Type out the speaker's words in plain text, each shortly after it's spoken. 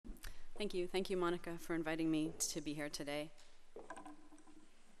Thank you. Thank you, Monica, for inviting me to be here today.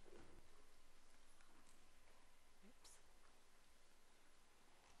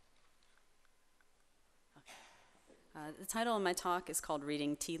 The title of my talk is called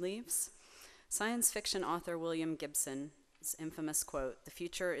Reading Tea Leaves. Science fiction author William Gibson's infamous quote, "The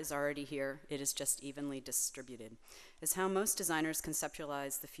future is already here, it is just evenly distributed," is how most designers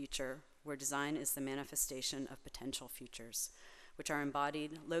conceptualize the future, where design is the manifestation of potential futures, which are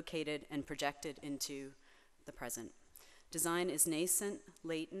embodied, located, and projected into the present. Design is nascent,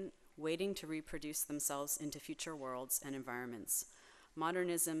 latent, waiting to reproduce themselves into future worlds and environments.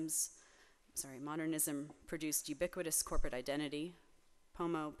 Modernism produced ubiquitous corporate identity.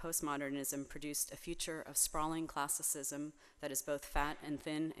 Postmodernism produced a future of sprawling classicism that is both fat and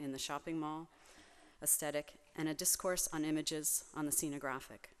thin in the shopping mall aesthetic, and a discourse on images on the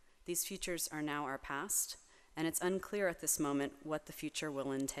scenographic. These futures are now our past, and it's unclear at this moment what the future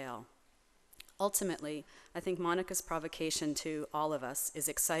will entail. Ultimately, I think Monica's provocation to all of us is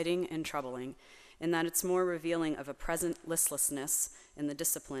exciting and troubling, in that it's more revealing of a present listlessness in the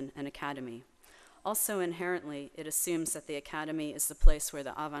discipline and academy. Also inherently, it assumes that the academy is the place where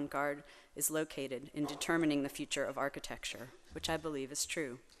the avant-garde is located in determining the future of architecture, which I believe is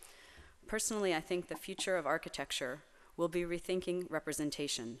true. Personally, I think the future of architecture will be rethinking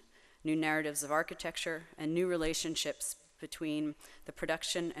representation, new narratives of architecture, and new relationships between the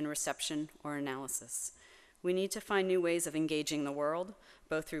production and reception or analysis. We need to find new ways of engaging the world,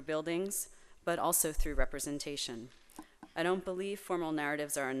 both through buildings, but also through representation. I don't believe formal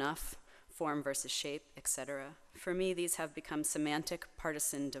narratives are enough, form versus shape, etc. For me, these have become semantic,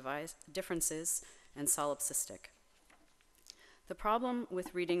 partisan differences and solipsistic. The problem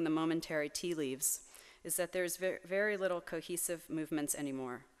with reading the momentary tea leaves is that there's very little cohesive movements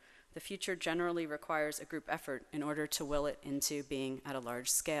anymore. The future generally requires a group effort in order to will it into being at a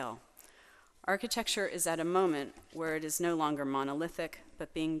large scale. Architecture is at a moment where it is no longer monolithic,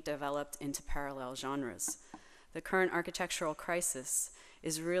 but being developed into parallel genres. The current architectural crisis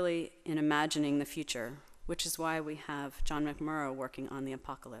is really in imagining the future, which is why we have John McMurrow working on the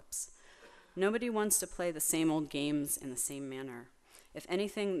apocalypse. Nobody wants to play the same old games in the same manner. If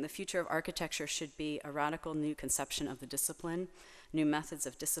anything, the future of architecture should be a radical new conception of the discipline, new methods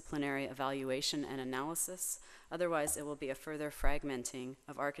of disciplinary evaluation and analysis. Otherwise, it will be a further fragmenting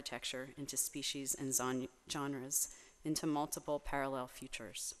of architecture into species and genres, into multiple parallel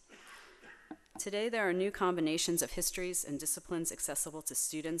futures. Today, there are new combinations of histories and disciplines accessible to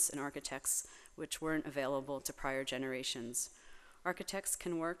students and architects which weren't available to prior generations. Architects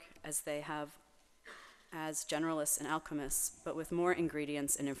can work as they have as generalists and alchemists, but with more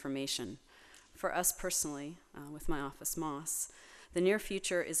ingredients and information. For us personally, with my office, Moss, the near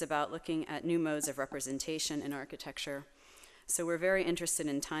future is about looking at new modes of representation in architecture. So we're very interested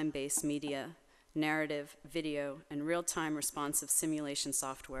in time-based media, narrative, video, and real-time responsive simulation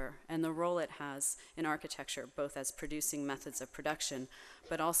software, and the role it has in architecture, both as producing methods of production,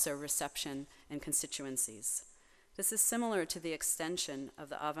 but also reception and constituencies. This is similar to the extension of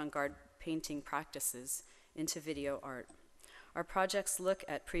the avant-garde painting practices into video art. Our projects look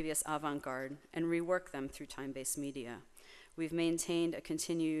at previous avant-garde and rework them through time-based media. We've maintained a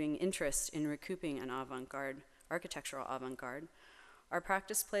continuing interest in recouping an avant-garde, architectural avant-garde. Our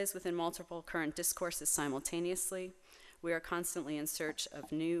practice plays within multiple current discourses simultaneously. We are constantly in search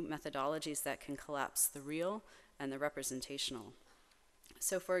of new methodologies that can collapse the real and the representational.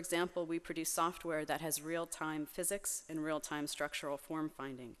 So for example, we produce software that has real-time physics and real-time structural form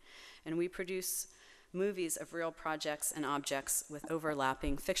finding. And we produce movies of real projects and objects with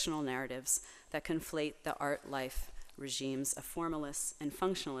overlapping fictional narratives that conflate the art-life regimes of formalists and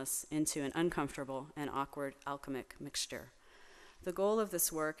functionalists into an uncomfortable and awkward alchemic mixture. The goal of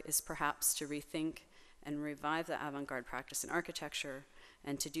this work is perhaps to rethink and revive the avant-garde practice in architecture,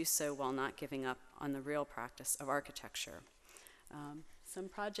 and to do so while not giving up on the real practice of architecture. Some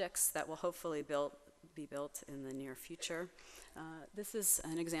projects that will hopefully be built in the near future. This is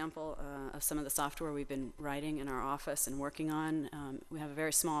an example of some of the software we've been writing in our office and working on. We have a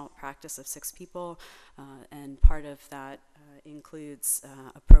very small practice of 6 people, and part of that includes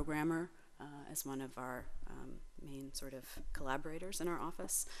a programmer as one of our main sort of collaborators in our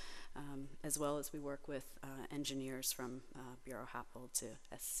office, as well as we work with engineers from Bureau Happold to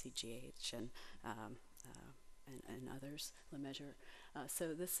SCGH and others, LeMessurier.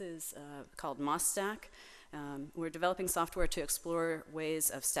 So this is called MossStack. We're developing software to explore ways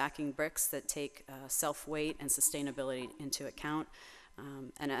of stacking bricks that take self-weight and sustainability into account.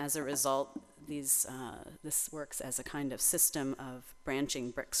 And as a result, this works as a kind of system of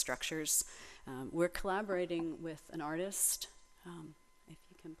branching brick structures. We're collaborating with an artist, if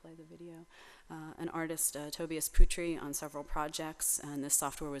you can play the video. An artist, Tobias Putri, on several projects, and this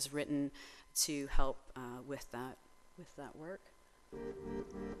software was written to help with that work.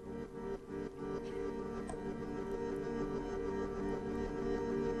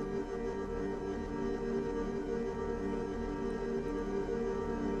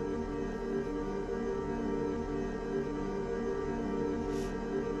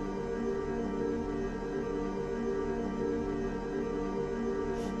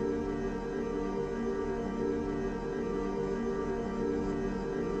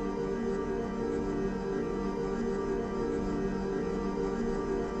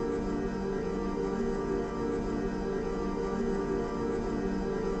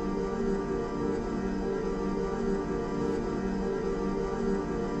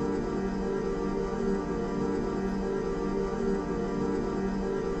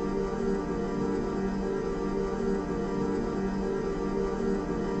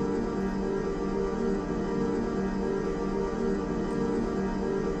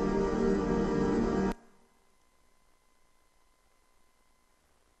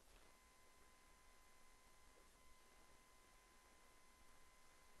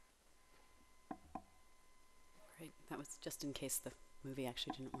 That was just in case the movie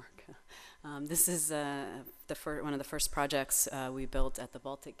actually didn't work. This is one of the first projects we built at the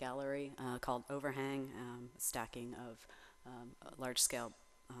Baltic Gallery called Overhang, stacking of large-scale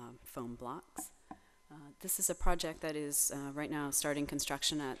foam blocks. This is a project that is right now starting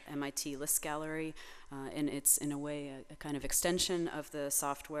construction at MIT List Gallery, and it's in a way a kind of extension of the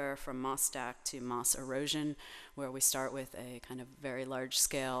software from moss stack to moss erosion, where we start with a kind of very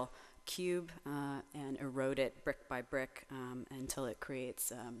large-scale cube and erode it brick by brick until it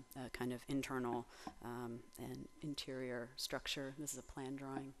creates a kind of internal and interior structure. This is a plan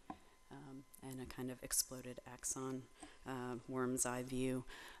drawing and a kind of exploded axon worm's eye view.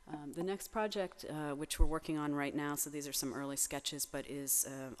 The next project, which we're working on right now, so these are some early sketches, but is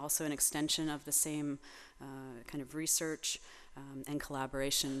also an extension of the same kind of research and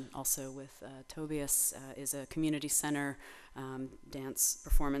collaboration also with Tobias, is a community center dance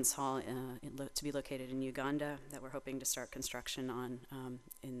performance hall to be located in Uganda that we're hoping to start construction on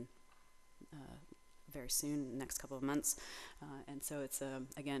in very soon, next couple of months. And so it's,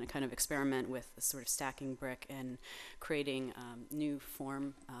 again, a kind of experiment with the sort of stacking brick and creating new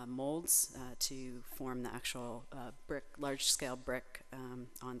form molds to form the actual brick, large-scale brick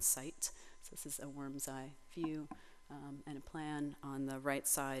on site. So this is a worm's eye view. And a plan. On the right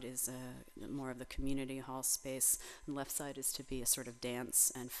side is more of the community hall space, and left side is to be a sort of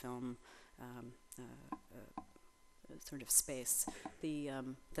dance and film sort of space. The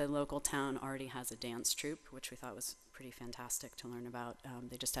local town already has a dance troupe, which we thought was pretty fantastic to learn about.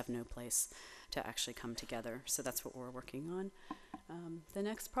 They just have no place to actually come together, so that's what we're working on. The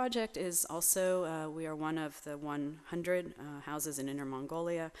next project is also, we are one of the 100 houses in Inner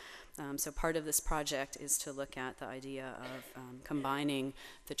Mongolia. So part of this project is to look at the idea of combining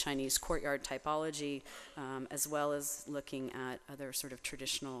the Chinese courtyard typology as well as looking at other sort of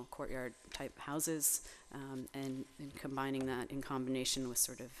traditional courtyard type houses and combining that in combination with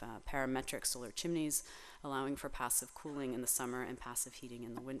sort of parametric solar chimneys, allowing for passive cooling in the summer and passive heating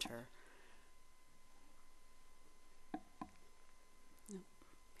in the winter.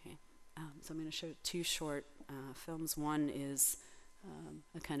 So I'm going to show two short films. One is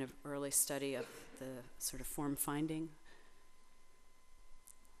a kind of early study of the sort of form finding.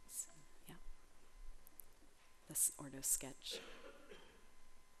 So, yeah. This ordo sketch.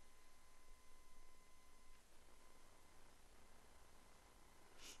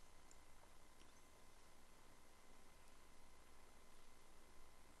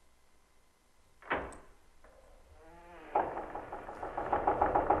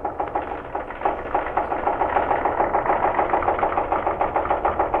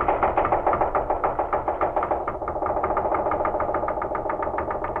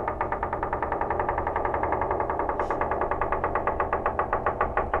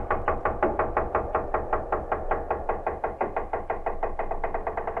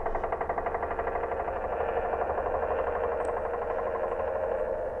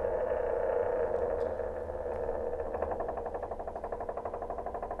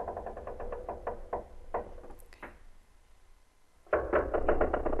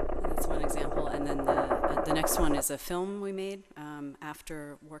 The next one is a film we made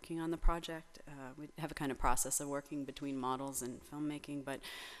after working on the project. We have a kind of process of working between models and filmmaking, but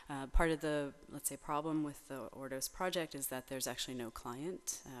part of the, let's say, problem with the Ordos project is that there's actually no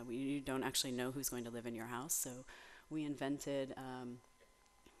client. You don't actually know who's going to live in your house, so we invented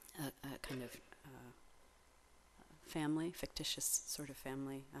a kind of family, fictitious sort of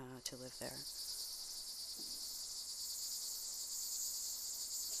family, to live there.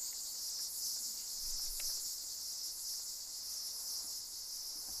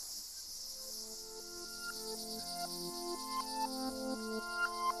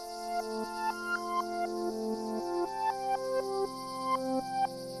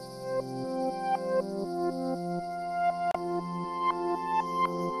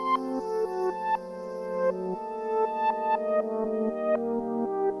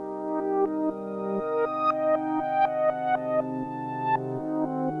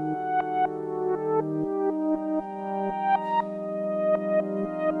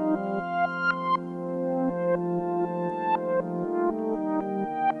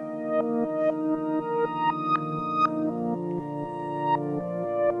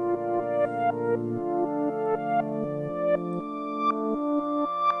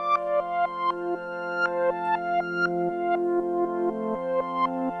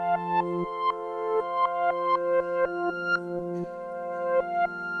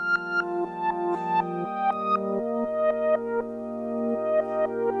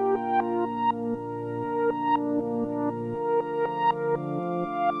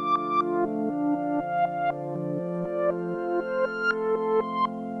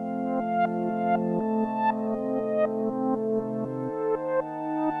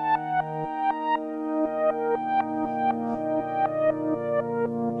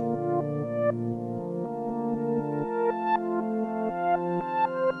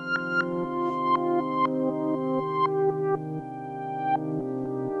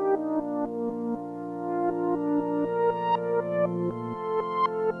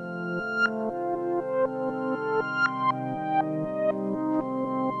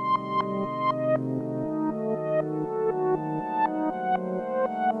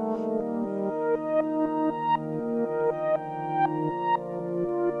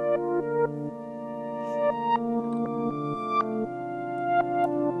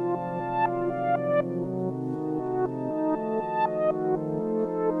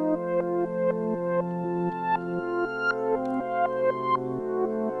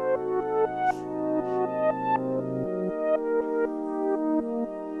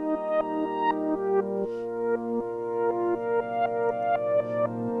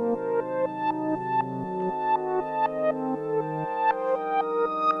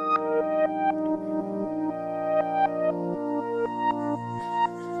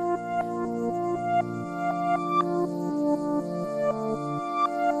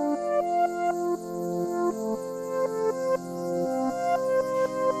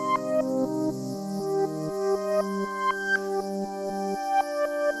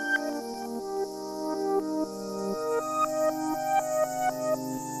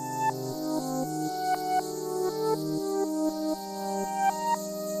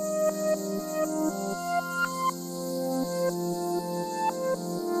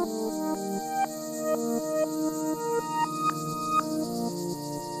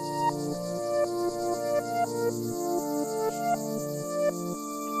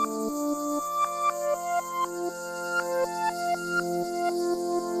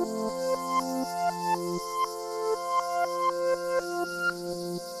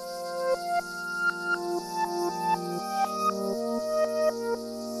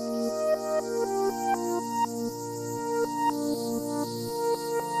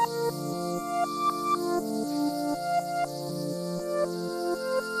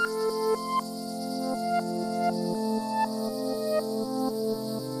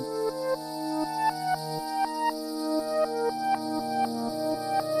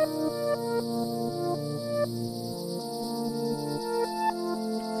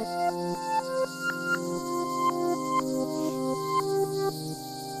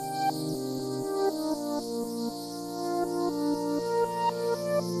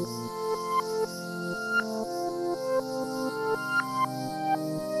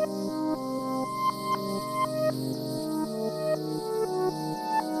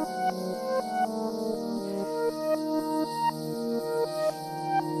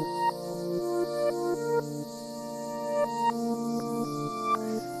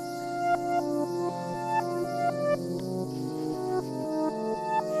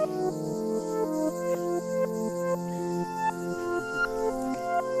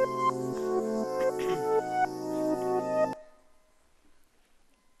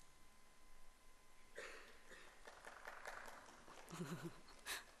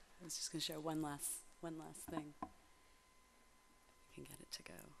 I was just going to share one last thing. I can get it to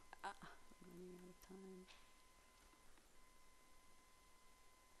go. I'm running out of time.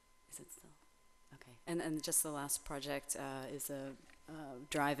 Is it still? Okay, and just the last project is a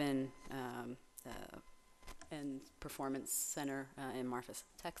drive-in and performance center in Marfa,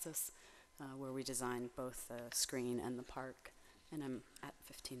 Texas, where we designed both the screen and the park, and I'm at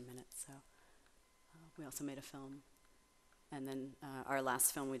 15 minutes, so we also made a film. And then our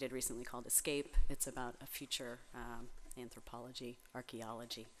last film we did recently called Escape. It's about a future anthropology,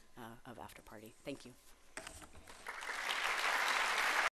 archaeology of After Party. Thank you.